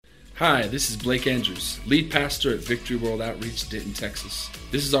Hi, this is Blake Andrews, lead pastor at Victory World Outreach, Denton, Texas.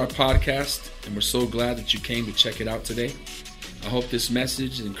 This is our podcast, and we're so glad that you came to check it out today. I hope this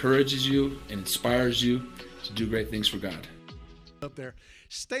message encourages you and inspires you to do great things for God. Up there,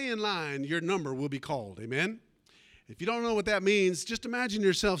 stay in line, your number will be called, amen? If you don't know what that means, just imagine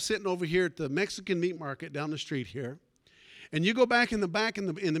yourself sitting over here at the Mexican meat market down the street here, and you go back in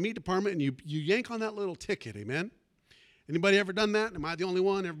the meat department and you yank on that little ticket, amen? Anybody ever done that? Am I the only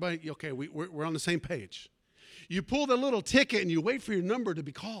one? Everybody, okay, we're on the same page. You pull the little ticket and you wait for your number to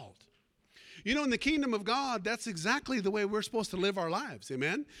be called. You know, in the kingdom of God, that's exactly the way we're supposed to live our lives,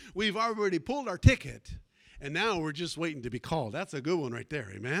 amen? We've already pulled our ticket, and now we're just waiting to be called. That's a good one right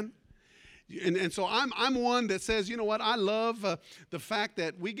there, amen? And so I'm one that says, you know what, I love the fact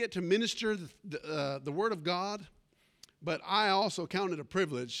that we get to minister the Word of God, but I also count it a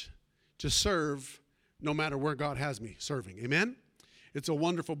privilege to serve no matter where God has me serving. Amen? It's a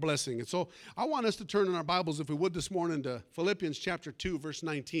wonderful blessing. And so I want us to turn in our Bibles, if we would, this morning to Philippians chapter 2, verse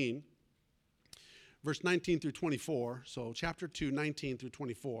 19. Verse 19 through 24. So chapter 2, 19 through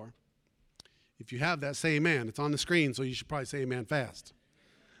 24. If you have that, say amen. It's on the screen, so you should probably say amen fast.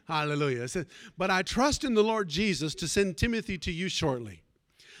 Hallelujah. It says, "But I trust in the Lord Jesus to send Timothy to you shortly,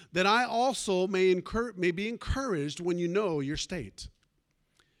 that I also may be encouraged when you know your state.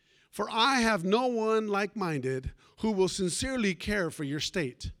 For I have no one like-minded who will sincerely care for your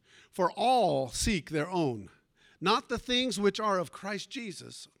state. For all seek their own, not the things which are of Christ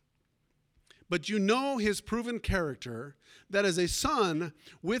Jesus. But you know his proven character, that as a son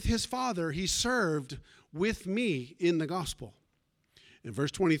with his father, he served with me in the gospel." In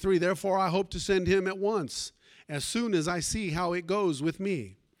verse 23, "Therefore I hope to send him at once, as soon as I see how it goes with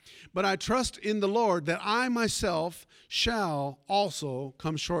me. But I trust in the Lord that I myself shall also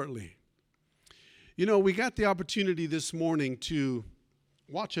come shortly." You know, we got the opportunity this morning to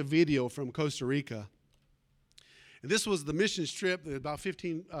watch a video from Costa Rica. And this was the missions trip. About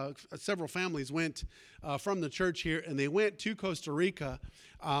several families went from the church here, and they went to Costa Rica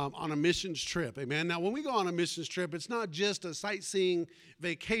on a missions trip. Amen. Now, when we go on a missions trip, it's not just a sightseeing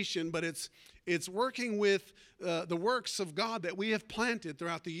vacation, but it's working with the works of God that we have planted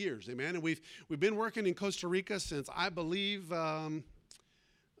throughout the years. Amen. And we've been working in Costa Rica since, I believe,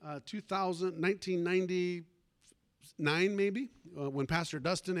 1999 maybe, when Pastor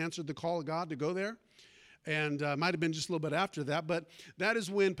Dustin answered the call of God to go there. And it might have been just a little bit after that, but that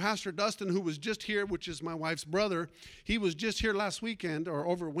is when Pastor Dustin, who was just here, which is my wife's brother, he was just here last weekend or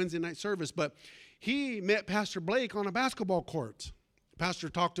over Wednesday night service, but he met Pastor Blake on a basketball court. Pastor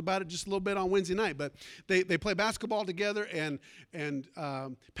talked about it just a little bit on Wednesday night, but they play basketball together, and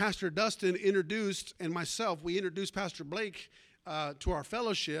Pastor Dustin introduced, and myself, we introduced Pastor Blake to our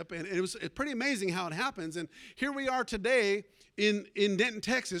fellowship, and it's pretty amazing how it happens. And here we are today in Denton,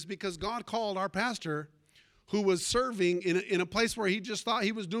 Texas, because God called our pastor, who was serving in a place where he just thought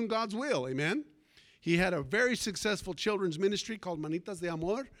he was doing God's will, amen? He had a very successful children's ministry called Manitas de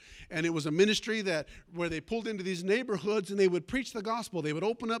Amor, and it was a ministry where they pulled into these neighborhoods and they would preach the gospel. They would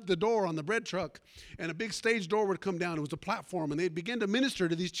open up the door on the bread truck, and a big stage door would come down. It was a platform, and they'd begin to minister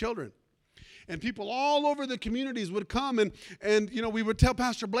to these children. And people all over the communities would come, and you know, we would tell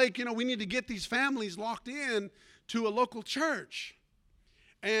Pastor Blake, you know, we need to get these families locked in to a local church.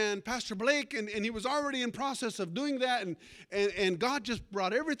 And Pastor Blake, and he was already in process of doing that, and God just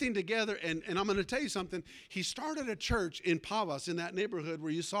brought everything together, and I'm going to tell you something. He started a church in Pavas, in that neighborhood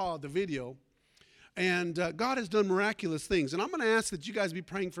where you saw the video, and God has done miraculous things. And I'm going to ask that you guys be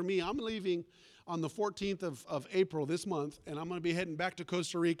praying for me. I'm leaving on the 14th of April this month, and I'm going to be heading back to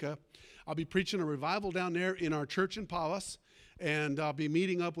Costa Rica. I'll be preaching a revival down there in our church in Pavas. And I'll be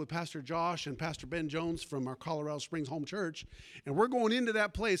meeting up with Pastor Josh and Pastor Ben Jones from our Colorado Springs home church. And we're going into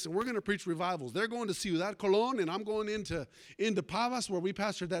that place, and we're going to preach revivals. They're going to Ciudad Colón, and I'm going into Pavas, where we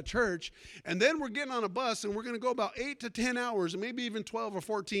pastored that church. And then we're getting on a bus, and we're going to go about 8 to 10 hours, and maybe even 12 or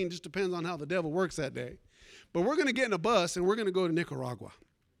 14, just depends on how the devil works that day. But we're going to get in a bus, and we're going to go to Nicaragua.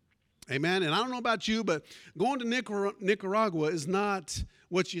 Amen. And I don't know about you, but going to Nicaragua is not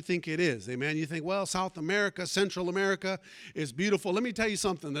what you think it is. Amen. You think, well, South America, Central America is beautiful. Let me tell you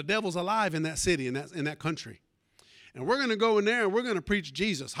something. The devil's alive in that city, in that country. And we're going to go in there and we're going to preach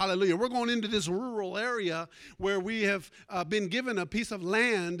Jesus. Hallelujah. We're going into this rural area where we have been given a piece of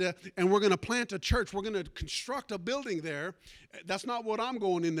land, and we're going to plant a church. We're going to construct a building there. That's not what I'm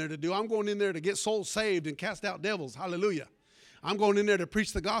going in there to do. I'm going in there to get souls saved and cast out devils. Hallelujah. I'm going in there to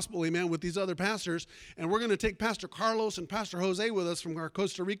preach the gospel, amen, with these other pastors. And we're going to take Pastor Carlos and Pastor Jose with us from our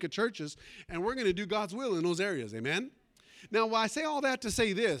Costa Rica churches, and we're going to do God's will in those areas, amen. Now, I say all that to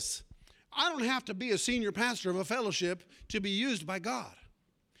say this. I don't have to be a senior pastor of a fellowship to be used by God.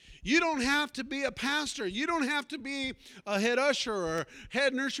 You don't have to be a pastor. You don't have to be a head usher or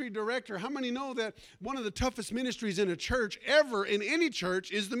head nursery director. How many know that one of the toughest ministries in a church ever, in any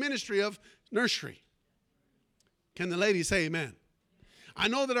church, is the ministry of nursery? Can the ladies say amen? I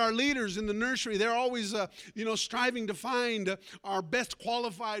know that our leaders in the nursery, they're always, striving to find our best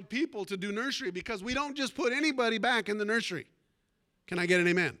qualified people to do nursery, because we don't just put anybody back in the nursery. Can I get an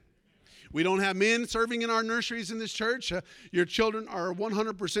amen? We don't have men serving in our nurseries in this church. Your children are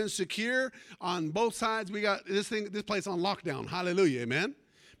 100% secure on both sides. We got this place on lockdown. Hallelujah, amen?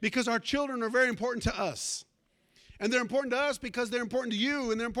 Because our children are very important to us. And they're important to us because they're important to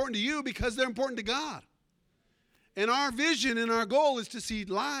you, and they're important to you because they're important to God. And our vision and our goal is to see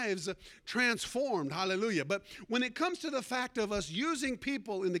lives transformed. Hallelujah. But when it comes to the fact of us using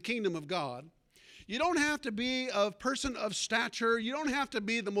people in the kingdom of God, you don't have to be a person of stature. You don't have to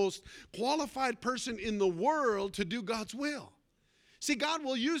be the most qualified person in the world to do God's will. See, God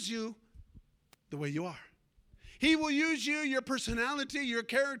will use you the way you are. He will use you, your personality, your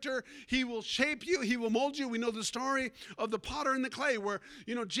character. He will shape you. He will mold you. We know the story of the potter and the clay where,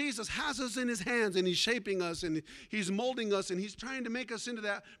 Jesus has us in his hands and he's shaping us and he's molding us and he's trying to make us into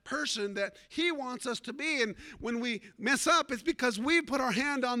that person that he wants us to be. And when we mess up, it's because we put our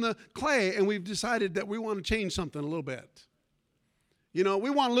hand on the clay and we've decided that we want to change something a little bit. We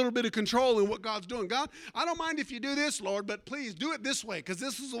want a little bit of control in what God's doing. God, I don't mind if you do this, Lord, but please do it this way, because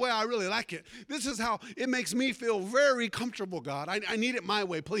this is the way I really like it. This is how it makes me feel very comfortable, God. I need it my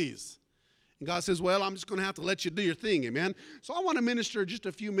way, please. And God says, well, I'm just going to have to let you do your thing, amen? So I want to minister just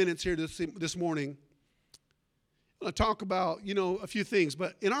a few minutes here this morning. I'm going to talk about, a few things.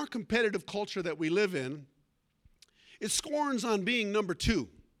 But in our competitive culture that we live in, it scorns on being number two,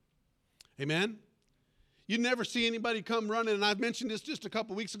 amen? You never see anybody come running, and I've mentioned this just a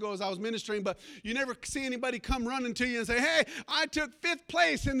couple weeks ago as I was ministering, but you never see anybody come running to you and say, hey, I took 5th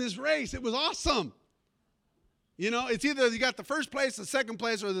place in this race. It was awesome. It's either you got the first place, the second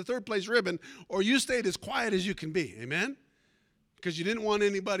place, or the third place ribbon, or you stayed as quiet as you can be, amen? Because you didn't want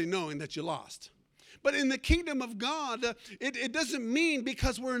anybody knowing that you lost. But in the kingdom of God, it doesn't mean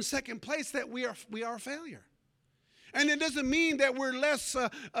because we're in second place that we are a failure. And it doesn't mean that we're less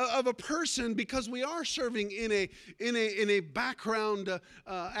of a person because we are serving in a background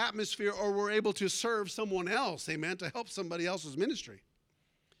atmosphere, or we're able to serve someone else, amen, to help somebody else's ministry.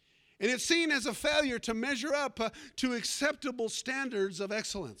 And it's seen as a failure to measure up to acceptable standards of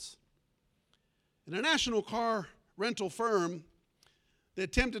excellence. In a national car rental firm, they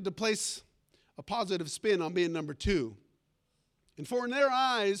attempted to place a positive spin on being number two. And for in their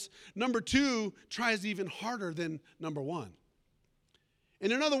eyes, number two tries even harder than number one.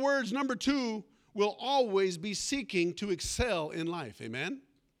 And in other words, number two will always be seeking to excel in life. Amen?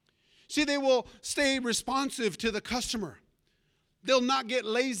 See, they will stay responsive to the customer. They'll not get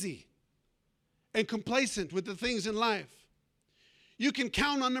lazy and complacent with the things in life. You can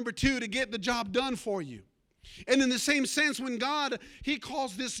count on number two to get the job done for you. And in the same sense, when God, he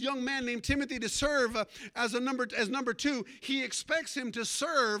calls this young man named Timothy to serve as number two, he expects him to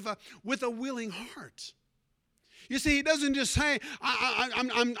serve with a willing heart. You see, he doesn't just say,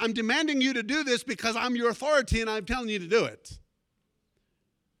 I'm demanding you to do this because I'm your authority and I'm telling you to do it.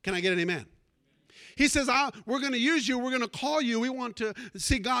 Can I get an amen? He says, we're going to use you. We're going to call you. We want to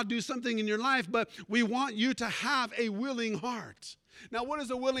see God do something in your life, but we want you to have a willing heart. Now, what is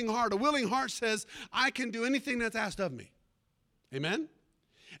a willing heart? A willing heart says, I can do anything that's asked of me. Amen?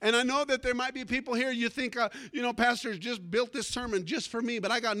 And I know that there might be people here, you think, pastors just built this sermon just for me, but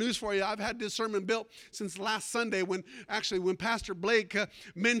I got news for you. I've had this sermon built since last Sunday when Pastor Blake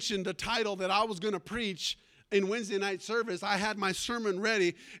mentioned a title that I was going to preach in Wednesday night service. I had my sermon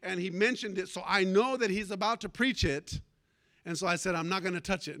ready, and he mentioned it, so I know that he's about to preach it. And so I said, I'm not going to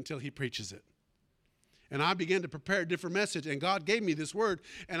touch it until he preaches it. And I began to prepare a different message, and God gave me this word,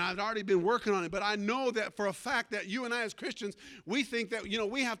 and I've already been working on it. But I know that for a fact that you and I as Christians, we think that,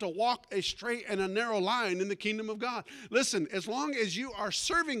 we have to walk a straight and a narrow line in the kingdom of God. Listen, as long as you are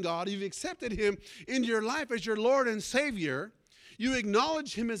serving God, you've accepted him into your life as your Lord and Savior, you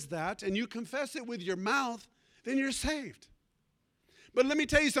acknowledge him as that, and you confess it with your mouth, then you're saved. But let me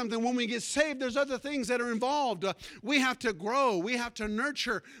tell you something. When we get saved, there's other things that are involved. We have to grow. We have to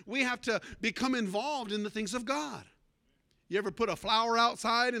nurture. We have to become involved in the things of God. You ever put a flower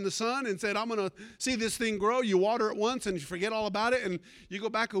outside in the sun and said, I'm going to see this thing grow? You water it once and you forget all about it, and you go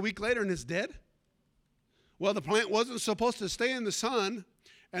back a week later and it's dead? Well, the plant wasn't supposed to stay in the sun.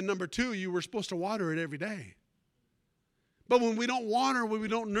 And number two, you were supposed to water it every day. But when we don't water, when we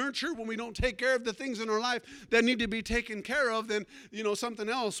don't nurture, when we don't take care of the things in our life that need to be taken care of, then, something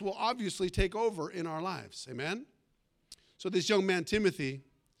else will obviously take over in our lives. Amen? So this young man, Timothy,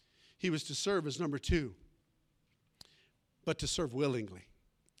 He was to serve as number 2, but to serve willingly.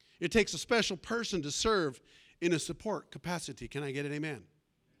 It takes a special person to serve in a support capacity. Can I get an amen?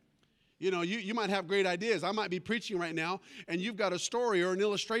 You know, you might have great ideas. I might be preaching right now, and you've got a story or an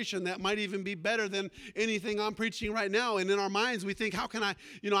illustration that might even be better than anything I'm preaching right now. And in our minds, we think, how can I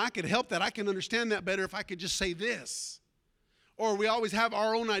could help that. I can understand that better if I could just say this. Or we always have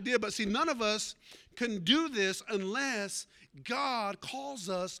our own idea. But see, none of us can do this unless God calls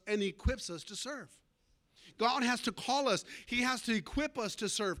us and equips us to serve. God has to call us. He has to equip us to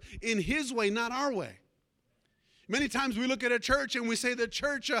serve in His way, not our way. Many times we look at a church and we say the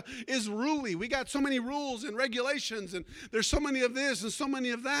church is ruly. We got so many rules and regulations, and there's so many of this and so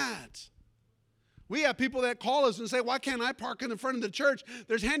many of that. We have people that call us and say, why can't I park in the front of the church?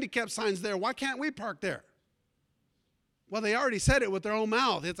 There's handicap signs there. Why can't we park there? Well, they already said it with their own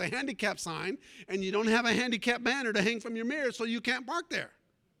mouth. It's a handicap sign, and you don't have a handicap banner to hang from your mirror, so you can't park there.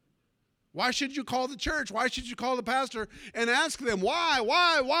 Why should you call the church? Why should you call the pastor and ask them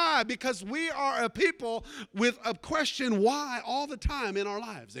why? Because we are a people with a question why all the time in our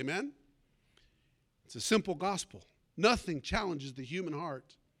lives. Amen? It's a simple gospel. Nothing challenges the human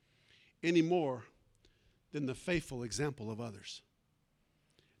heart any more than the faithful example of others.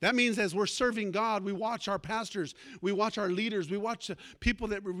 That means as we're serving God, we watch our pastors, we watch our leaders, we watch people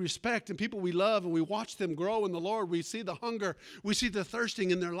that we respect and people we love, and we watch them grow in the Lord. We see the hunger, we see the thirsting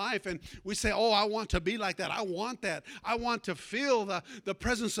in their life, and we say, oh, I want to be like that. I want that. I want to feel the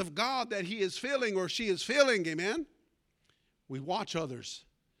presence of God that he is feeling or she is feeling, amen? We watch others.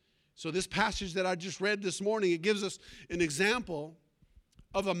 So this passage that I just read this morning, it gives us an example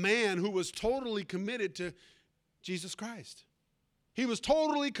of a man who was totally committed to Jesus Christ. He was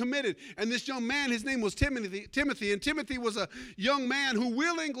totally committed. And this young man, his name was Timothy. And Timothy was a young man who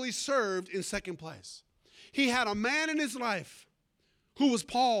willingly served in second place. He had a man in his life who was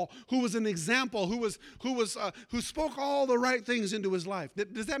Paul, who was an example, who spoke all the right things into his life.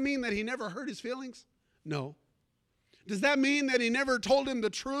 Does that mean that he never hurt his feelings? No. Does that mean that he never told him the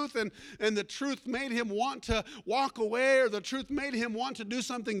truth and the truth made him want to walk away, or the truth made him want to do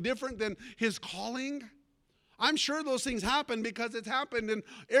something different than his calling? I'm sure those things happen because it's happened in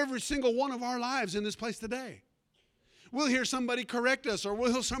every single one of our lives in this place today. We'll hear somebody correct us, or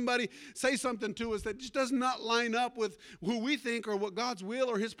we'll hear somebody say something to us that just does not line up with who we think or what God's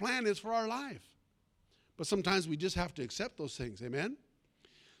will or his plan is for our life. But sometimes we just have to accept those things, amen?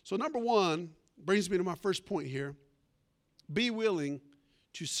 So number 1 brings me to my first point here. Be willing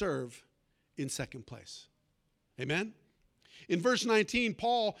to serve in second place. Amen? In verse 19,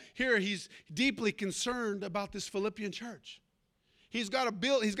 Paul, here he's deeply concerned about this Philippian church. He's got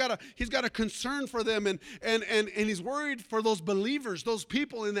a concern for them, and he's worried for those believers, those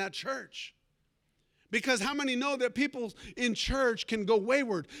people in that church. Because how many know that people in church can go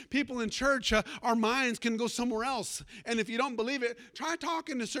wayward? People in church, our minds can go somewhere else. And if you don't believe it, try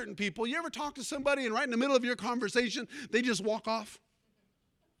talking to certain people. You ever talk to somebody and right in the middle of your conversation, they just walk off?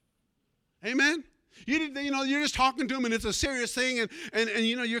 Amen? You're just talking to them, and it's a serious thing, and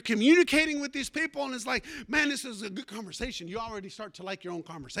you're communicating with these people, and it's like, man, this is a good conversation. You already start to like your own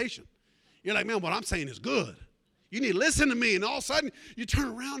conversation. You're like, man, what I'm saying is good. You need to listen to me, and all of a sudden, you turn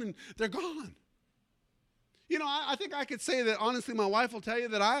around, and they're gone. I think I could say that, honestly, my wife will tell you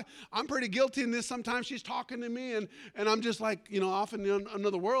that I'm pretty guilty in this. Sometimes she's talking to me, and I'm just like, off in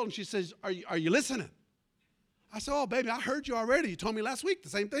another world, and she says, are you listening? I said, oh, baby, I heard you already. You told me last week the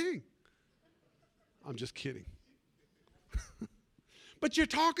same thing. I'm just kidding. But you're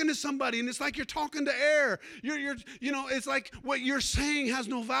talking to somebody, and it's like you're talking to air. It's like what you're saying has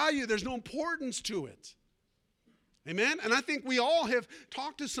no value. There's no importance to it. Amen? And I think we all have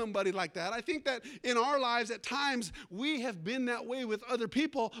talked to somebody like that. I think that in our lives at times we have been that way with other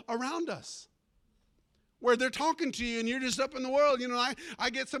people around us, where they're talking to you and you're just up in the world.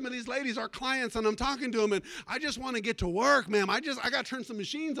 I get some of these ladies, our clients, and I'm talking to them, and I just want to get to work, ma'am. I got to turn some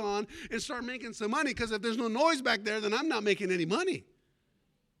machines on and start making some money, because if there's no noise back there, then I'm not making any money.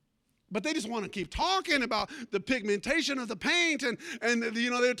 But they just want to keep talking about the pigmentation of the paint, and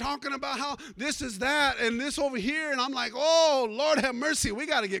they're talking about how this is that and this over here, and I'm like, oh, Lord have mercy, we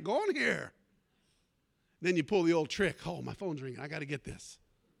got to get going here. Then you pull the old trick. Oh, my phone's ringing. I got to get this.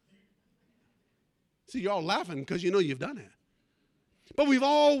 See, you're all laughing because you've done it. But we've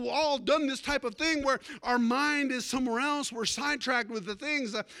all done this type of thing where our mind is somewhere else. We're sidetracked with the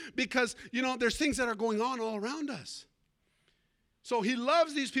things because, there's things that are going on all around us. So he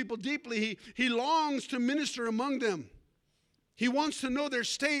loves these people deeply. He longs to minister among them. He wants to know their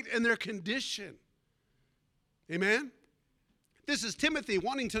state and their condition. Amen? This is Timothy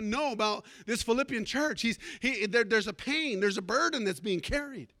wanting to know about this Philippian church. There's a pain, there's a burden that's being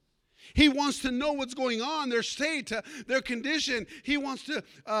carried. He wants to know what's going on, their state, their condition. He wants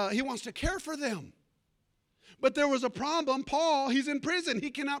to care for them. But there was a problem. Paul, he's in prison.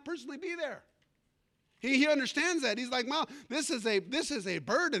 He cannot personally be there. He understands that. He's like, "Mom, this is a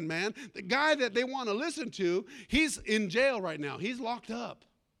burden, man. The guy that they want to listen to, he's in jail right now. He's locked up.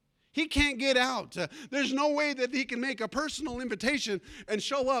 He can't get out. There's no way that he can make a personal invitation and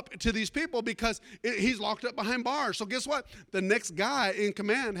show up to these people because he's locked up behind bars. So guess what? The next guy in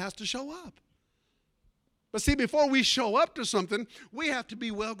command has to show up. But see, before we show up to something, we have to be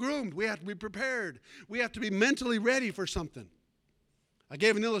well-groomed. We have to be prepared. We have to be mentally ready for something. I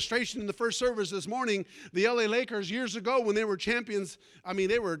gave an illustration in the first service this morning. The LA Lakers years ago when they were champions, I mean,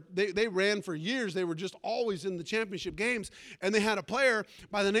 they ran for years. They were just always in the championship games. And they had a player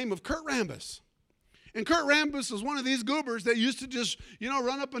by the name of Kurt Rambis. And Kurt Rambis was one of these goobers that used to just,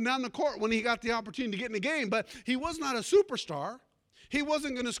 run up and down the court when he got the opportunity to get in the game. But he was not a superstar. He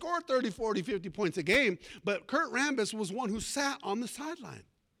wasn't going to score 30, 40, 50 points a game. But Kurt Rambis was one who sat on the sideline.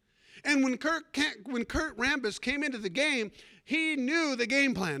 And when Kurt Rambis came into the game, he knew the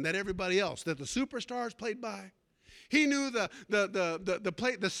game plan that everybody else, that the superstars played by. He knew the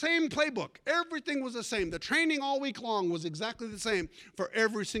same playbook. Everything was the same. The training all week long was exactly the same for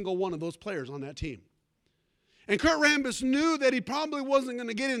every single one of those players on that team. And Kurt Rambis knew that he probably wasn't going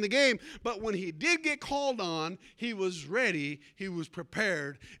to get in the game, but when he did get called on, he was ready, he was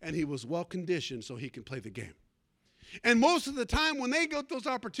prepared, and he was well conditioned so he could play the game. And most of the time when they get those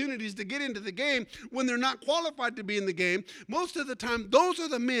opportunities to get into the game, when they're not qualified to be in the game, most of the time those are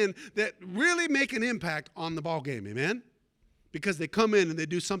the men that really make an impact on the ball game, amen? Because they come in and they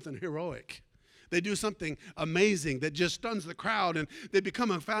do something heroic. They do something amazing that just stuns the crowd, and they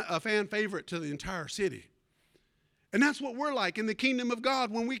become a fan favorite to the entire city. And that's what we're like in the kingdom of God.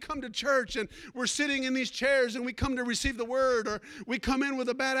 When we come to church and we're sitting in these chairs and we come to receive the word, or we come in with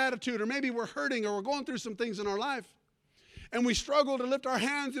a bad attitude, or maybe we're hurting or we're going through some things in our life. And we struggle to lift our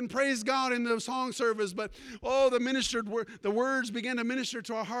hands and praise God in the song service. But, the words begin to minister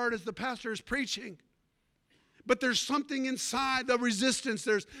to our heart as the pastor is preaching. But there's something inside the resistance.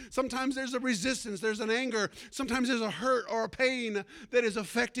 Sometimes there's a resistance. There's an anger. Sometimes there's a hurt or a pain that is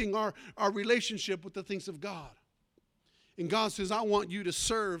affecting our relationship with the things of God. And God says, I want you to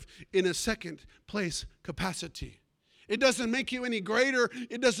serve in a second place capacity. It doesn't make you any greater.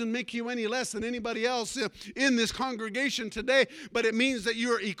 It doesn't make you any less than anybody else in this congregation today. But it means that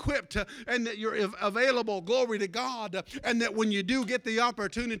you're equipped and that you're available, glory to God. And that when you do get the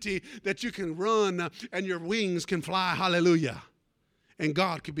opportunity, that you can run and your wings can fly. Hallelujah. And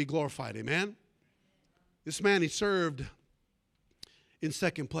God can be glorified. Amen. This man, he served in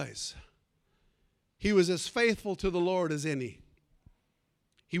second place. He was as faithful to the Lord as any.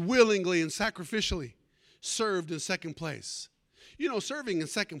 He willingly and sacrificially served in second place. Serving in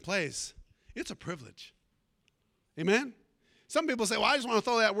second place, it's a privilege. Amen? Some people say, well, I just want to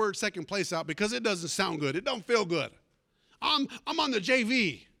throw that word second place out because it doesn't sound good. It don't feel good. I'm on the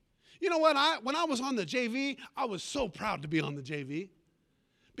JV. You know what? When I was on the JV, I was so proud to be on the JV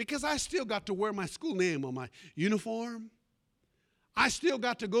because I still got to wear my school name on my uniform. I still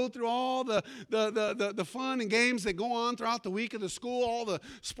got to go through all the fun and games that go on throughout the week of the school, all the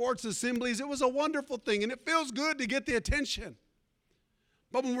sports assemblies. It was a wonderful thing, and it feels good to get the attention.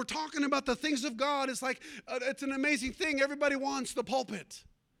 But when we're talking about the things of God, it's like it's an amazing thing. Everybody wants the pulpit.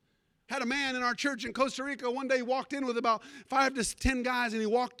 Had a man in our church in Costa Rica. One day he walked in with about 5 to 10 guys, and he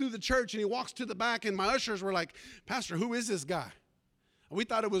walked through the church, and he walks to the back, and my ushers were like, Pastor, who is this guy? We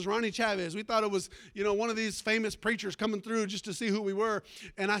thought it was Ronnie Chavez. We thought it was, one of these famous preachers coming through just to see who we were.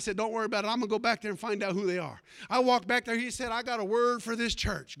 And I said, don't worry about it. I'm going to go back there and find out who they are. I walked back there. He said, I got a word for this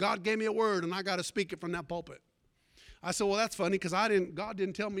church. God gave me a word, and I got to speak it from that pulpit. I said, well, that's funny because God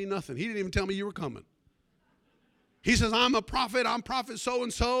didn't tell me nothing. He didn't even tell me you were coming. He says, I'm a prophet. I'm prophet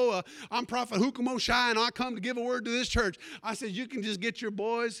so-and-so. I'm prophet Hukumoshai, and I come to give a word to this church. I said, you can just get your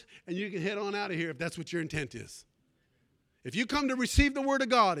boys, and you can head on out of here if that's what your intent is. If you come to receive the word of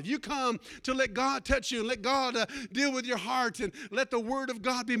God, if you come to let God touch you and let God deal with your heart and let the word of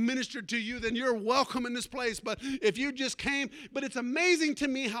God be ministered to you, then you're welcome in this place. But if you just came, but it's amazing to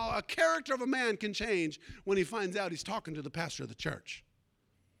me how a character of a man can change when he finds out he's talking to the pastor of the church.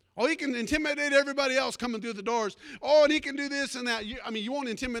 Oh, he can intimidate everybody else coming through the doors. Oh, and he can do this and that. You won't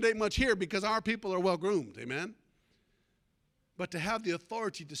intimidate much here because our people are well-groomed. Amen? But to have the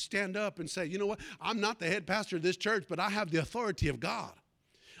authority to stand up and say, you know what, I'm not the head pastor of this church, but I have the authority of God.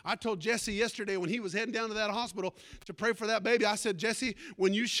 I told Jesse yesterday when he was heading down to that hospital to pray for that baby, I said, Jesse,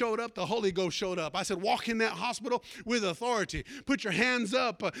 when you showed up, the Holy Ghost showed up. I said, walk in that hospital with authority. Put your hands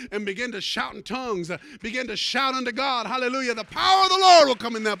up and begin to shout in tongues. Begin to shout unto God. Hallelujah. The power of the Lord will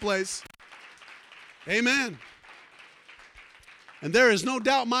come in that place. Amen. And there is no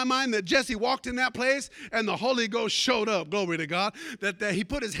doubt in my mind that Jesse walked in that place and the Holy Ghost showed up. Glory to God. That he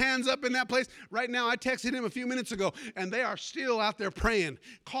put his hands up in that place. Right now, I texted him a few minutes ago, and they are still out there praying,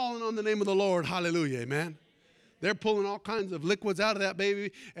 calling on the name of the Lord. Hallelujah. Amen. They're pulling all kinds of liquids out of that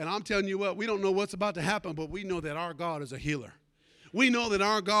baby. And I'm telling you what, we don't know what's about to happen, but we know that our God is a healer. We know that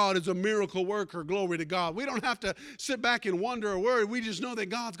our God is a miracle worker. Glory to God. We don't have to sit back and wonder or worry. We just know that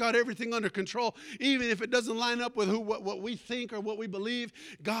God's got everything under control. Even if it doesn't line up with what we think or what we believe,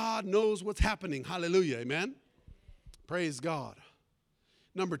 God knows what's happening. Hallelujah. Amen. Praise God.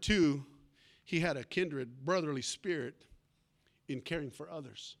 Number 2, he had a kindred brotherly spirit in caring for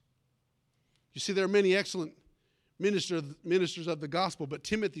others. You see, there are many excellent ministers of the gospel, but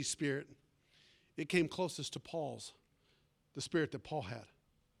Timothy's spirit, it came closest to Paul's. The spirit that Paul had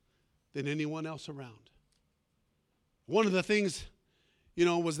than anyone else around. One of the things,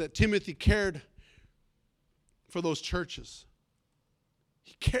 was that Timothy cared for those churches.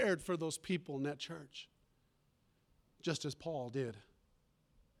 He cared for those people in that church, just as Paul did.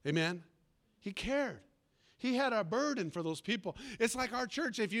 Amen? He cared. He had a burden for those people. It's like our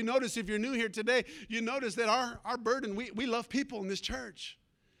church. If you notice, if you're new here today, you notice that our burden, we love people in this church.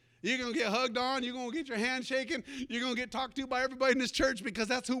 You're going to get hugged on. You're going to get your hand shaken. You're going to get talked to by everybody in this church because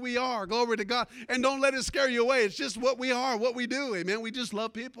that's who we are. Glory to God. And don't let it scare you away. It's just what we are, what we do. Amen. We just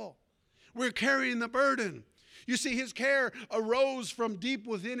love people. We're carrying the burden. You see, his care arose from deep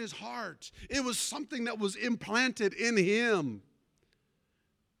within his heart. It was something that was implanted in him.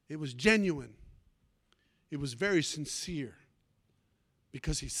 It was genuine. It was very sincere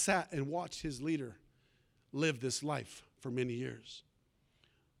because he sat and watched his leader live this life for many years.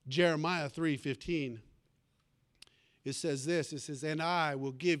 Jeremiah 3:15, it says this, it says, and I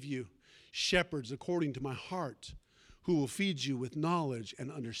will give you shepherds according to my heart who will feed you with knowledge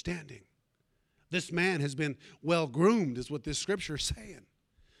and understanding. This man has been well groomed is what this scripture is saying.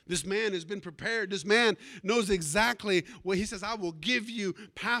 This man has been prepared. This man knows exactly what he says. I will give you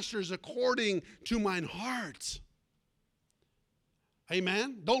pastors according to mine heart.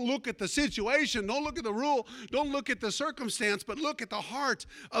 Amen. Don't look at the situation. Don't look at the rule. Don't look at the circumstance, but look at the heart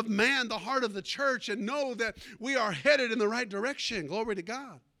of man, the heart of the church, and know that we are headed in the right direction. Glory to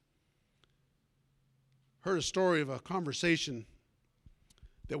God. Heard a story of a conversation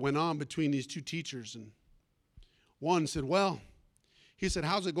that went on between these two teachers. And one said, he said,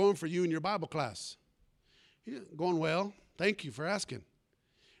 how's it going for you in your Bible class? He said, going well. Thank you for asking.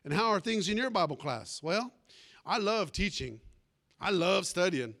 And how are things in your Bible class? Well, I love teaching. I love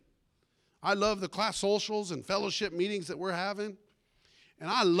studying. I love the class socials and fellowship meetings that we're having. And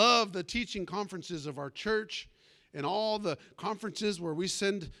I love the teaching conferences of our church and all the conferences where we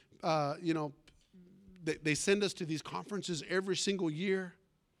send, they send us to these conferences every single year.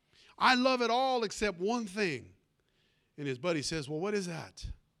 I love it all except one thing. And his buddy says, well, what is that?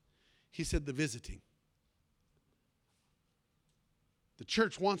 He said, the visiting. The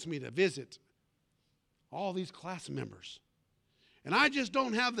church wants me to visit all these class members. And I just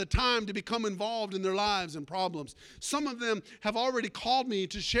don't have the time to become involved in their lives and problems. Some of them have already called me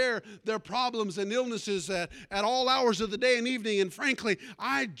to share their problems and illnesses at all hours of the day and evening. And frankly,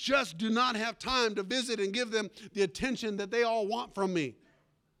 I just do not have time to visit and give them the attention that they all want from me.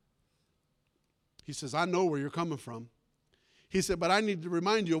 He says, I know where you're coming from. He said, but I need to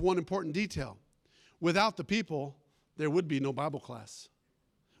remind you of one important detail. Without the people, there would be no Bible class.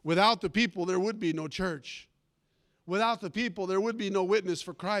 Without the people, there would be no church. Without the people, there would be no witness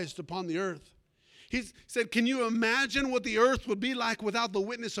for Christ upon the earth. He said, can you imagine what the earth would be like without the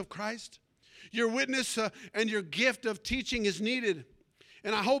witness of Christ? Your witness and your gift of teaching is needed.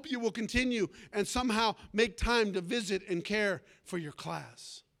 And I hope you will continue and somehow make time to visit and care for your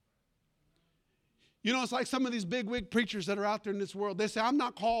class. You know, it's like some of these big-wig preachers that are out there in this world. They say, I'm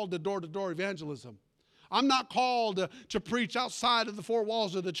not called to door-to-door evangelism. I'm not called to preach outside of the four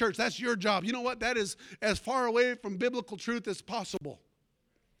walls of the church. That's your job. You know what? That is as far away from biblical truth as possible.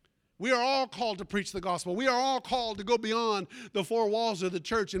 We are all called to preach the gospel. We are all called to go beyond the four walls of the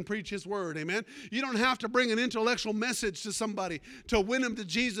church and preach his word. Amen. You don't have to bring an intellectual message to somebody to win them to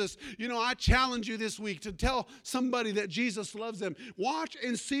Jesus. You know, I challenge you this week to tell somebody that Jesus loves them. Watch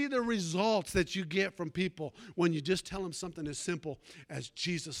and see the results that you get from people when you just tell them something as simple as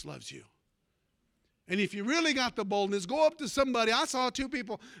Jesus loves you. And if you really got the boldness, go up to somebody. I saw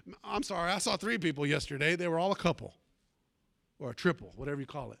three people yesterday. They were all a couple. or a triple, whatever you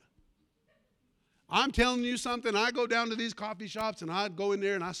call it. I'm telling you something. I go down to these coffee shops and I go in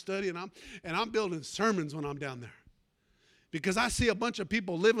there and I study and I'm building sermons when I'm down there. Because I see a bunch of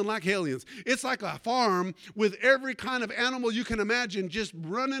people living like hellions. It's like a farm with every kind of animal you can imagine just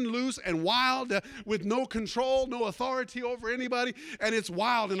running loose and wild with no control, no authority over anybody. And it's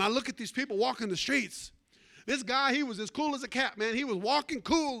wild. And I look at these people walking the streets. This guy, he was as cool as a cat, man. He was walking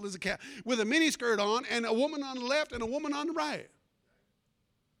cool as a cat with a mini skirt on and a woman on the left and a woman on the right.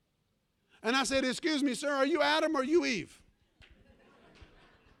 And I said, excuse me, sir, are you Adam or are you Eve?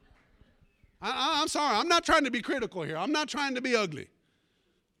 I'm sorry. I'm not trying to be critical here. I'm not trying to be ugly.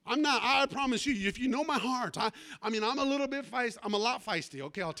 I'm not. I promise you, if you know my heart, I mean, I'm a little bit feisty. I'm a lot feisty,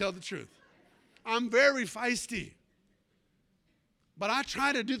 okay? I'll tell the truth. I'm very feisty. But I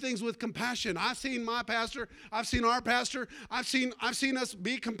try to do things with compassion. I've seen my pastor. I've seen our pastor. I've seen us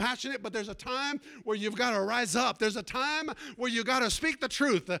be compassionate, but there's a time where you've got to rise up. There's a time where you got to speak the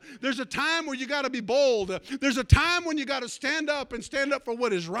truth. There's a time where you got to be bold. There's a time when you got to stand up and stand up for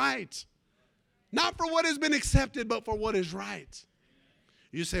what is right. Not for what has been accepted, but for what is right.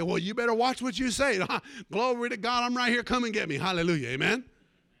 You say, well, you better watch what you say. Glory to God, I'm right here. Come and get me. Hallelujah. Amen.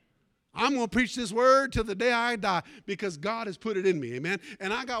 I'm going to preach this word till the day I die because God has put it in me. Amen.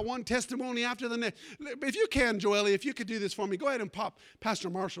 And I got one testimony after the next. If you can, Joelle, if you could do this for me, go ahead and pop Pastor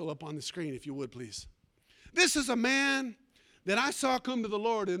Marshall up on the screen, if you would, please. This is a man that I saw come to the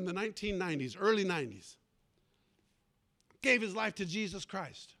Lord in the 1990s, early 90s. Gave his life to Jesus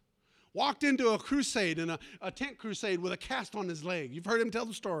Christ. Walked into a crusade, in a tent crusade with a cast on his leg. You've heard him tell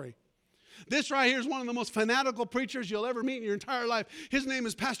the story. This right here is one of the most fanatical preachers you'll ever meet in your entire life. His name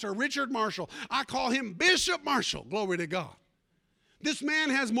is Pastor Richard Marshall. I call him Bishop Marshall. Glory to God. This man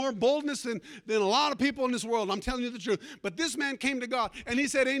has more boldness than a lot of people in this world. I'm telling you the truth. But this man came to God, and he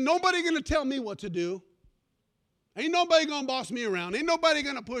said, ain't nobody going to tell me what to do. Ain't nobody going to boss me around. Ain't nobody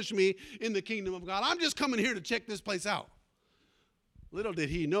going to push me in the kingdom of God. I'm just coming here to check this place out. Little did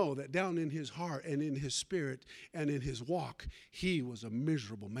he know that down in his heart and in his spirit and in his walk, he was a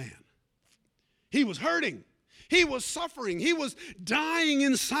miserable man. He was hurting. He was suffering. He was dying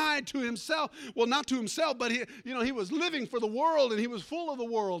inside to himself. Well, not to himself, but he was living for the world, and he was full of the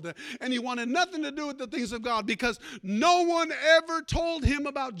world. And he wanted nothing to do with the things of God because no one ever told him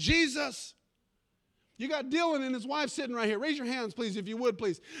about Jesus. You got Dylan and his wife sitting right here. Raise your hands, please, if you would,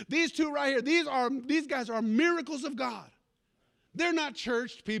 please. These two right here, these guys are miracles of God. They're not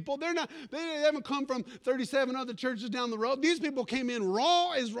church people. They haven't come from 37 other churches down the road. These people came in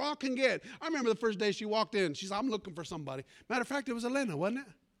raw as raw can get. I remember the first day she walked in. She said, I'm looking for somebody. Matter of fact, it was Elena, wasn't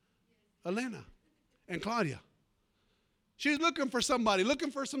it? Elena and Claudia. She was looking for somebody,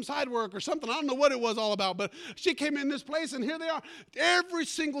 looking for some side work or something. I don't know what it was all about, but she came in this place, and here they are. Every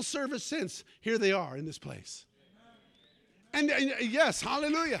single service since, here they are in this place. And yes,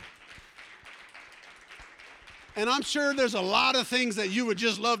 hallelujah. And I'm sure there's a lot of things that you would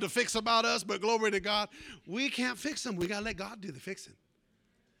just love to fix about us, but glory to God, we can't fix them. We got to let God do the fixing.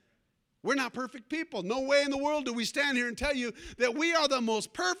 We're not perfect people. No way in the world do we stand here and tell you that we are the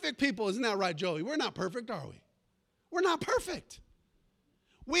most perfect people. Isn't that right, Joey? We're not perfect, are we? We're not perfect.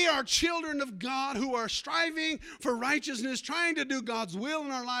 We are children of God who are striving for righteousness, trying to do God's will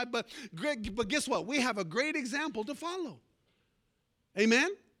in our life. But guess what? We have a great example to follow. Amen?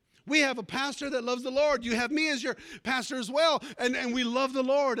 We have a pastor that loves the Lord. You have me as your pastor as well. And we love the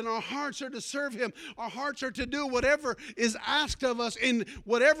Lord, and our hearts are to serve him. Our hearts are to do whatever is asked of us in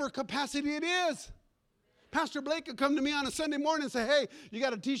whatever capacity it is. Pastor Blake could come to me on a Sunday morning and say, hey, you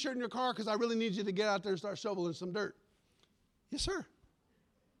got a T-shirt in your car because I really need you to get out there and start shoveling some dirt. Yes, sir.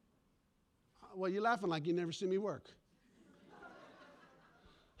 Well, you're laughing like you never see me work.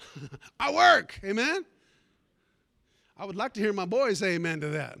 I work. Amen. I would like to hear my boys say amen to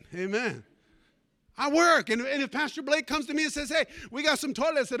that. Amen. I work. And if Pastor Blake comes to me and says, hey, we got some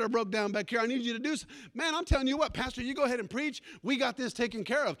toilets that are broke down back here. I need you to do something. Man, I'm telling you what, Pastor, you go ahead and preach. We got this taken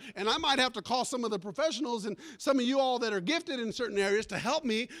care of. And I might have to call some of the professionals and some of you all that are gifted in certain areas to help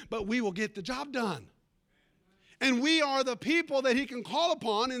me, but we will get the job done. And we are the people that he can call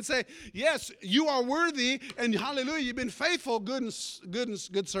upon and say, yes, you are worthy, and hallelujah, you've been faithful, good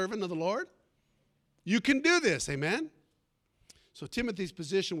servant of the Lord. You can do this, amen? So Timothy's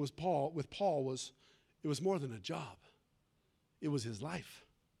position with Paul was, it was more than a job. It was his life.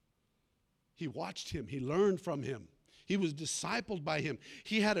 He watched him. He learned from him. He was discipled by him.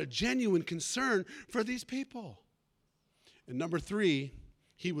 He had a genuine concern for these people. And number 3,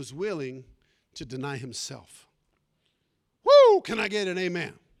 he was willing to deny himself. Woo! Can I get an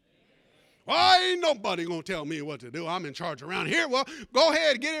amen? Well, ain't nobody going to tell me what to do. I'm in charge around here. Well, go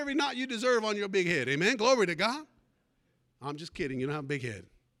ahead. Get every knot you deserve on your big head. Amen? Glory to God. I'm just kidding. You don't have a big head.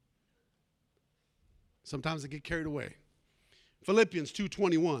 Sometimes I get carried away. Philippians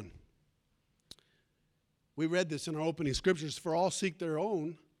 2:21. We read this in our opening scriptures. For all seek their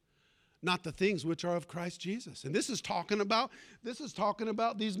own, not the things which are of Christ Jesus. And this is talking about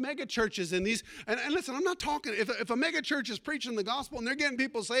these mega churches and these. And listen, I'm not talking. If a mega church is preaching the gospel and they're getting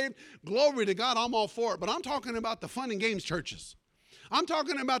people saved, glory to God, I'm all for it. But I'm talking about the fun and games churches. I'm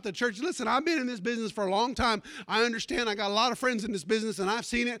talking about the church. Listen, I've been in this business for a long time. I understand. I got a lot of friends in this business, and I've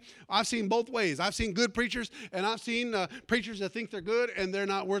seen it. I've seen both ways. I've seen good preachers, and I've seen preachers that think they're good, and they're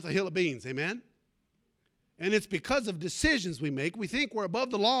not worth a hill of beans. Amen? And it's because of decisions we make. We think we're above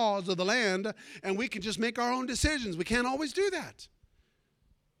the laws of the land, and we can just make our own decisions. We can't always do that.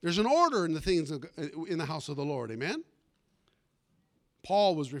 There's an order in the things in the house of the Lord. Amen?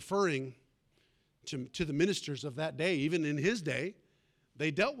 Paul was referring to the ministers of that day. Even in his day, they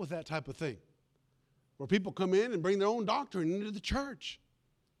dealt with that type of thing, where people come in and bring their own doctrine into the church.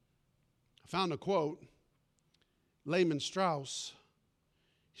 I found a quote. Lehman Strauss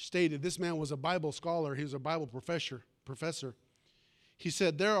stated, this man was a Bible scholar. He was a Bible professor. He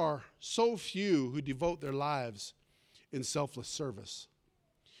said, there are so few who devote their lives in selfless service.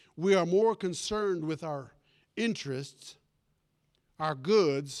 We are more concerned with our interests, our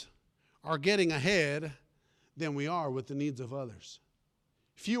goods, our getting ahead, than we are with the needs of others.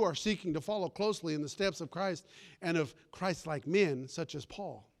 Few are seeking to follow closely in the steps of Christ and of Christ-like men such as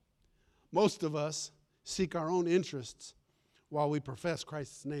Paul. Most of us seek our own interests while we profess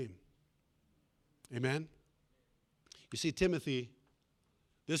Christ's name. Amen? You see, Timothy,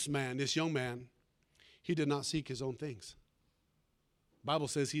 this young man, he did not seek his own things. The Bible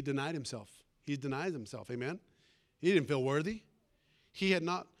says he denied himself. He denied himself. Amen? He didn't feel worthy. He had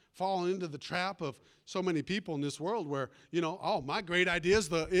not fallen into the trap of so many people in this world where, my great idea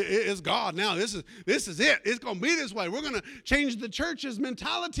is God. Now this is it. It's going to be this way. We're going to change the church's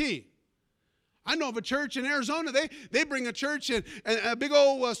mentality. I know of a church in Arizona, they bring a church and a big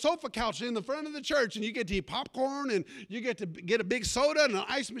old sofa couch in the front of the church, and you get to eat popcorn, and you get to get a big soda and an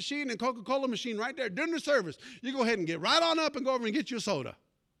ice machine and Coca-Cola machine right there during the service. You go ahead and get right on up and go over and get you a soda.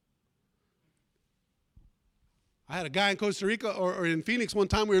 I had a guy in Costa Rica or in Phoenix one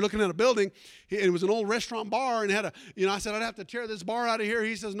time. We were looking at a building. It was an old restaurant bar, and I said, I'd have to tear this bar out of here.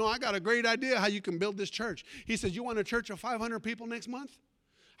 He says, no, I got a great idea how you can build this church. He says, you want a church of 500 people next month?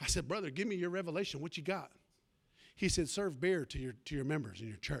 I said, brother, give me your revelation. What you got? He said, serve beer to your members in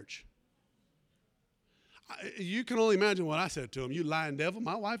your church. You can only imagine what I said to him. You lying devil.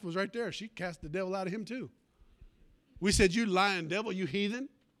 My wife was right there. She cast the devil out of him too. We said, you lying devil, you heathen.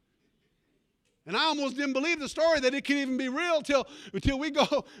 And I almost didn't believe the story that it could even be real until we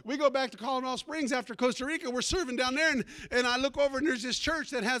go back to Colorado Springs after Costa Rica. We're serving down there, and I look over, and there's this church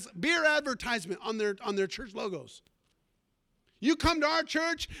that has beer advertisement on their church logos. You come to our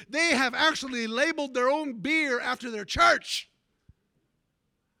church, they have actually labeled their own beer after their church.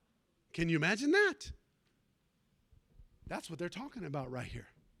 Can you imagine that? That's what they're talking about right here.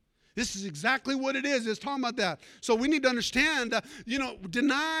 This is exactly what it is. It's talking about that. So we need to understand,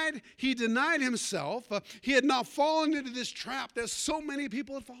 he denied himself. He had not fallen into this trap that so many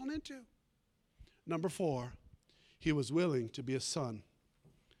people had fallen into. Number 4, he was willing to be a son,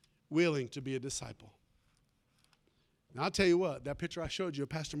 willing to be a disciple. Now, I'll tell you what, that picture I showed you of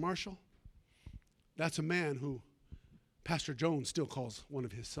Pastor Marshall, that's a man who Pastor Jones still calls one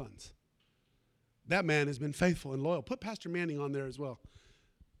of his sons. That man has been faithful and loyal. Put Pastor Manning on there as well.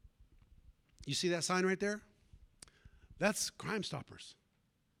 You see that sign right there? That's Crime Stoppers.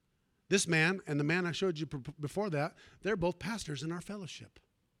 This man and the man I showed you before that, they're both pastors in our fellowship.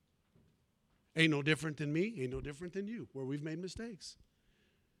 Ain't no different than me, ain't no different than you, where we've made mistakes.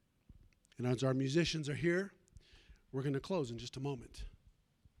 And as our musicians are here, we're going to close in just a moment.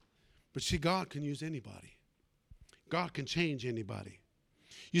 But see, God can use anybody. God can change anybody.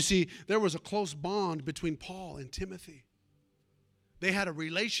 You see, there was a close bond between Paul and Timothy. They had a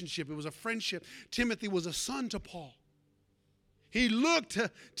relationship. It was a friendship. Timothy was a son to Paul. He looked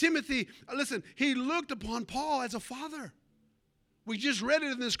upon Paul as a father. We just read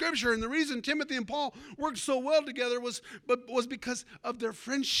it in the scripture, and the reason Timothy and Paul worked so well together was because of their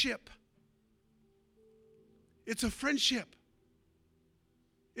friendship. It's a friendship.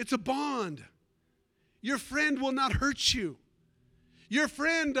 It's a bond. Your friend will not hurt you. Your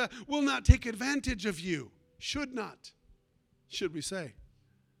friend will not take advantage of you. Should not. Should we say?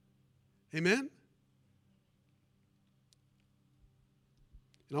 Amen?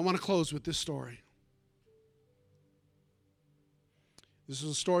 And I want to close with this story. This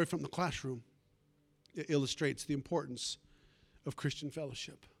is a story from the classroom. It illustrates the importance of Christian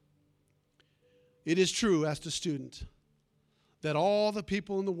fellowship. It is true, asked a student, that all the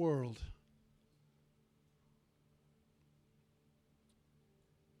people in the world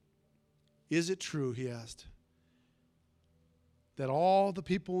is it true, he asked, that all the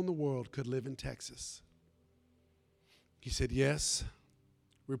people in the world could live in Texas? He said, yes,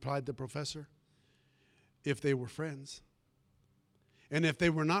 replied the professor, if they were friends. And if they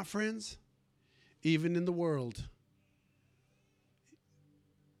were not friends, even in the world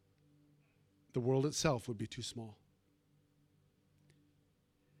itself would be too small.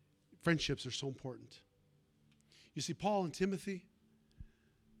 Friendships are so important. You see, Paul and Timothy,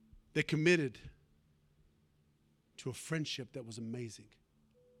 they committed to a friendship that was amazing.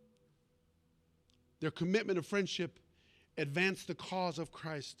 Their commitment of friendship advanced the cause of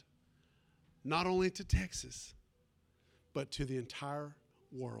Christ, not only to Texas, but to the entire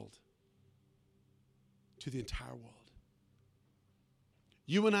world. To the entire world.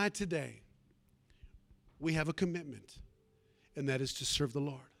 You and I today, we have a commitment, and that is to serve the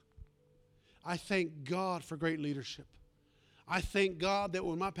Lord. I thank God for great leadership. I thank God that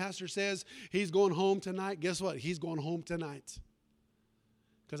when my pastor says he's going home tonight, guess what? He's going home tonight.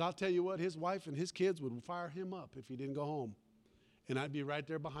 Because I'll tell you what, his wife and his kids would fire him up if he didn't go home. And I'd be right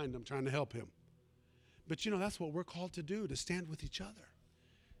there behind him trying to help him. But you know, that's what we're called to do, to stand with each other,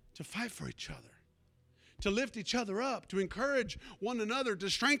 to fight for each other, to lift each other up, to encourage one another, to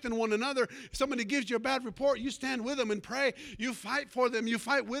strengthen one another. If somebody gives you a bad report, you stand with them and pray. You fight for them. You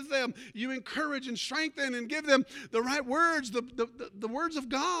fight with them. You encourage and strengthen and give them the right words, the words of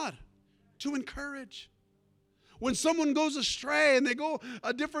God to encourage. When someone goes astray and they go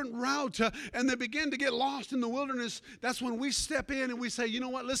a different route and they begin to get lost in the wilderness, that's when we step in and we say, you know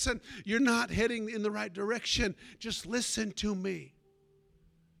what, listen, you're not heading in the right direction. Just listen to me.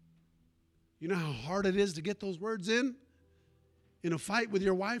 You know how hard it is to get those words in a fight with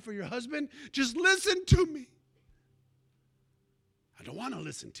your wife or your husband? Just listen to me. I don't want to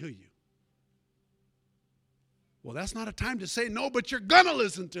listen to you. Well, that's not a time to say no, but you're going to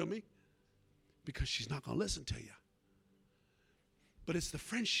listen to me. Because she's not going to listen to you. But it's the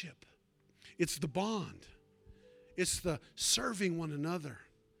friendship. It's the bond. It's the serving one another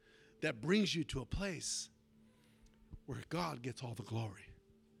that brings you to a place where God gets all the glory.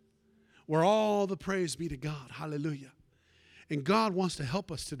 Where all the praise be to God. Hallelujah. And God wants to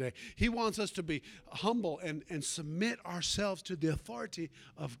help us today. He wants us to be humble and submit ourselves to the authority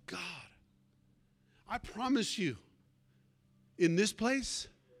of God. I promise you, in this place,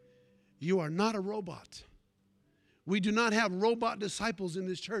 you are not a robot. We do not have robot disciples in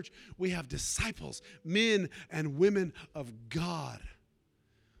this church. We have disciples, men and women of God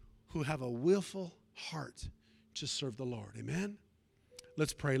who have a willful heart to serve the Lord. Amen?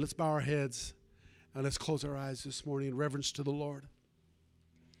 Let's pray. Let's bow our heads and let's close our eyes this morning in reverence to the Lord.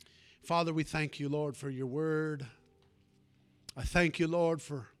 Father, we thank you, Lord, for your word. I thank you, Lord,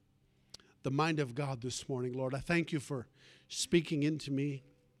 for the mind of God this morning, Lord. I thank you for speaking into me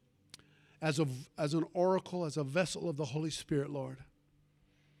as an oracle, as a vessel of the Holy Spirit, Lord.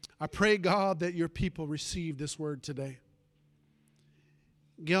 I pray, God, that your people receive this word today.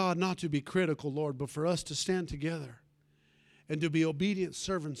 God, not to be critical, Lord, but for us to stand together and to be obedient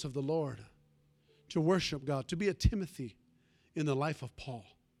servants of the Lord, to worship God, to be a Timothy in the life of Paul.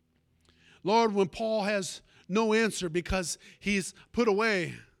 Lord, when Paul has no answer because he's put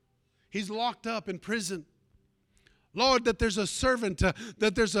away, he's locked up in prison, Lord, that there's a servant,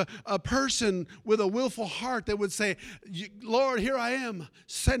 that there's a person with a willful heart that would say, Lord, here I am,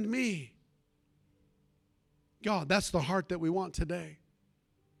 send me. God, that's the heart that we want today.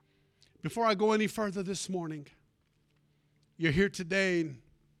 Before I go any further this morning, you're here today, and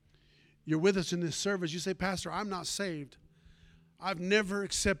you're with us in this service. You say, Pastor, I'm not saved. I've never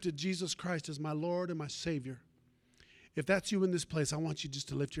accepted Jesus Christ as my Lord and my Savior. If that's you in this place, I want you just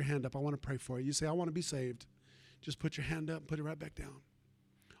to lift your hand up. I want to pray for you. You say, I want to be saved. Just put your hand up and put it right back down.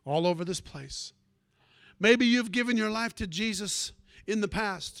 All over this place. Maybe you've given your life to Jesus in the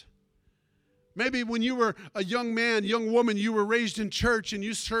past. Maybe when you were a young man, young woman, you were raised in church and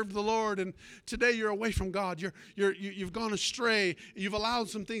you served the Lord, and today you're away from God. You've gone astray. You've allowed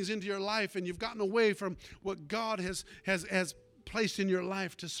some things into your life, and you've gotten away from what God has placed in your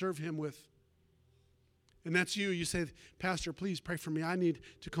life to serve Him with. And that's you. You say, Pastor, please pray for me. I need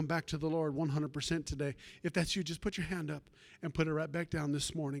to come back to the Lord 100% today. If that's you, just put your hand up and put it right back down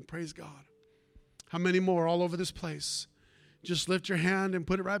this morning. Praise God. How many more all over this place? Just lift your hand and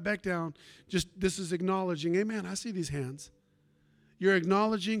put it right back down. This is acknowledging. Amen. I see these hands. You're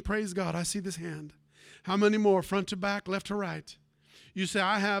acknowledging. Praise God. I see this hand. How many more? Front to back, left to right. You say,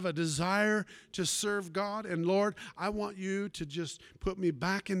 I have a desire to serve God, and Lord, I want you to just put me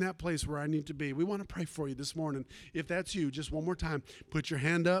back in that place where I need to be. We want to pray for you this morning. If that's you, just one more time, put your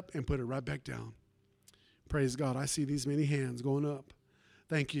hand up and put it right back down. Praise God. I see these many hands going up.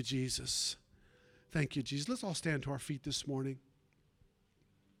 Thank you, Jesus. Thank you, Jesus. Let's all stand to our feet this morning.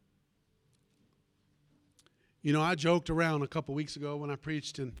 You know, I joked around a couple weeks ago when I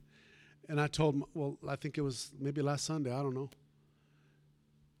preached, and I told, well, I think it was maybe last Sunday, I don't know.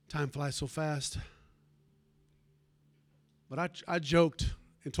 Time flies so fast. But I joked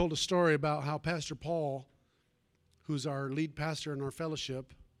and told a story about how Pastor Paul, who's our lead pastor in our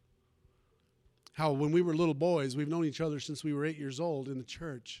fellowship, how when we were little boys, we've known each other since we were 8 years old in the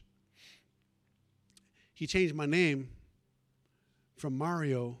church. He changed my name from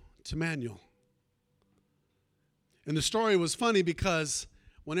Mario to Manuel. And the story was funny because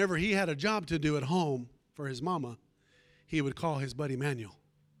whenever he had a job to do at home for his mama, he would call his buddy Manuel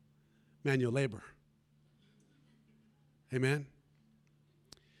Labor. Amen?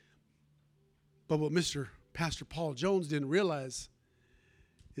 But what Pastor Paul Jones didn't realize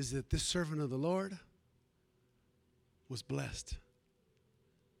is that this servant of the Lord was blessed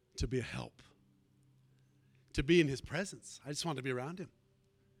to be a help, to be in his presence. I just wanted to be around him.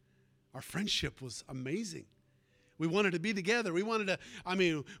 Our friendship was amazing. We wanted to be together.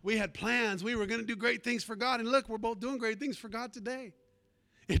 We had plans. We were going to do great things for God. And look, we're both doing great things for God today.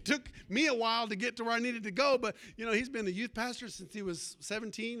 It took me a while to get to where I needed to go, but, you know, he's been a youth pastor since he was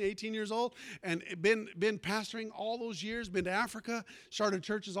 17, 18 years old, and been pastoring all those years, been to Africa, started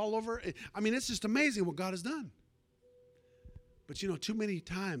churches all over. I mean, it's just amazing what God has done. But, you know, too many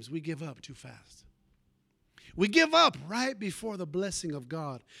times we give up too fast. We give up right before the blessing of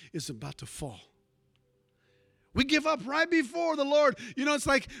God is about to fall. We give up right before the Lord. You know, it's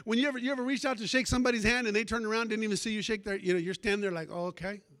like when you ever reached out to shake somebody's hand and they turned around, didn't even see you shake their, you know, you're standing there like, oh,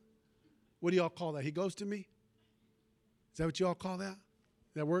 okay. What do y'all call that? He ghosted me? Is that what you all call that?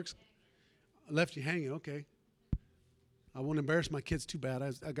 That works? I left you hanging, okay. I won't embarrass my kids too bad.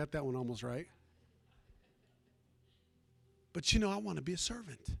 I got that one almost right. But, you know, I want to be a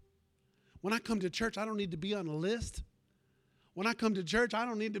servant. When I come to church, I don't need to be on a list. When I come to church, I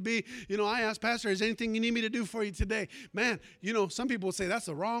don't need to be, you know, I ask Pastor, is there anything you need me to do for you today? Man, you know, some people say that's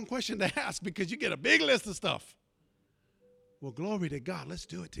the wrong question to ask because you get a big list of stuff. Well, glory to God. Let's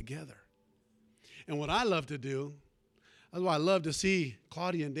do it together. And what I love to do, that's why I love to see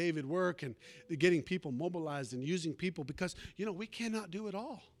Claudia and David work and getting people mobilized and using people because, you know, we cannot do it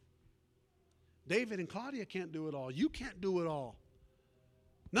all. David and Claudia can't do it all. You can't do it all.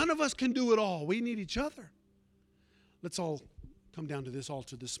 None of us can do it all. We need each other. Let's all come down to this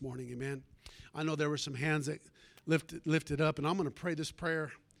altar this morning, amen. I know there were some hands that lifted up, and I'm going to pray this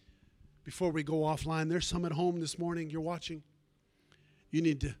prayer before we go offline. There's some at home this morning. You're watching. You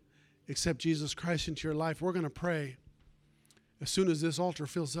need to accept Jesus Christ into your life. We're going to pray. As soon as this altar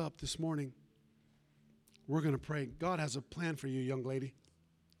fills up this morning, we're going to pray. God has a plan for you, young lady.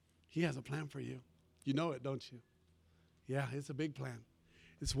 He has a plan for you. You know it, don't you? Yeah, it's a big plan.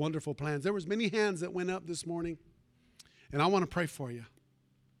 It's wonderful plans. There was many hands that went up this morning. And I want to pray for you.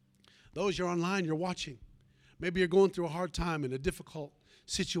 Those you're online, you're watching. Maybe you're going through a hard time and a difficult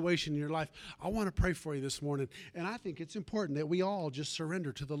situation in your life. I want to pray for you this morning. And I think it's important that we all just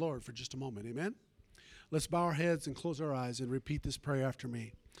surrender to the Lord for just a moment. Amen? Let's bow our heads and close our eyes and repeat this prayer after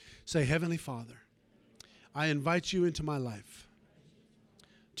me. Say, Heavenly Father, I invite you into my life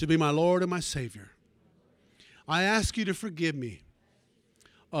to be my Lord and my Savior. I ask you to forgive me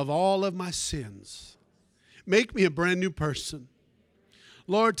of all of my sins. Make me a brand new person.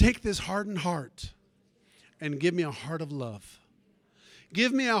 Lord, take this hardened heart and give me a heart of love.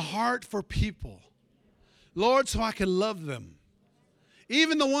 Give me a heart for people. Lord, so I can love them.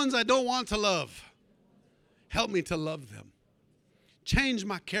 Even the ones I don't want to love. Help me to love them. Change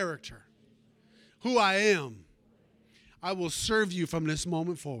my character. Who I am. I will serve you from this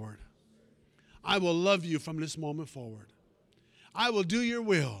moment forward. I will love you from this moment forward. I will do your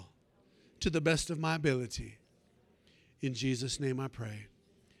will to the best of my ability. In Jesus' name I pray.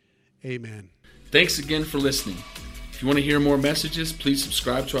 Amen. Thanks again for listening. If you want to hear more messages, please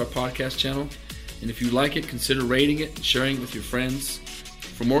subscribe to our podcast channel. And if you like it, consider rating it and sharing it with your friends.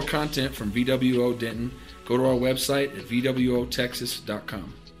 For more content from VWO Denton, go to our website at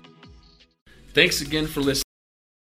VWOTexas.com. Thanks again for listening.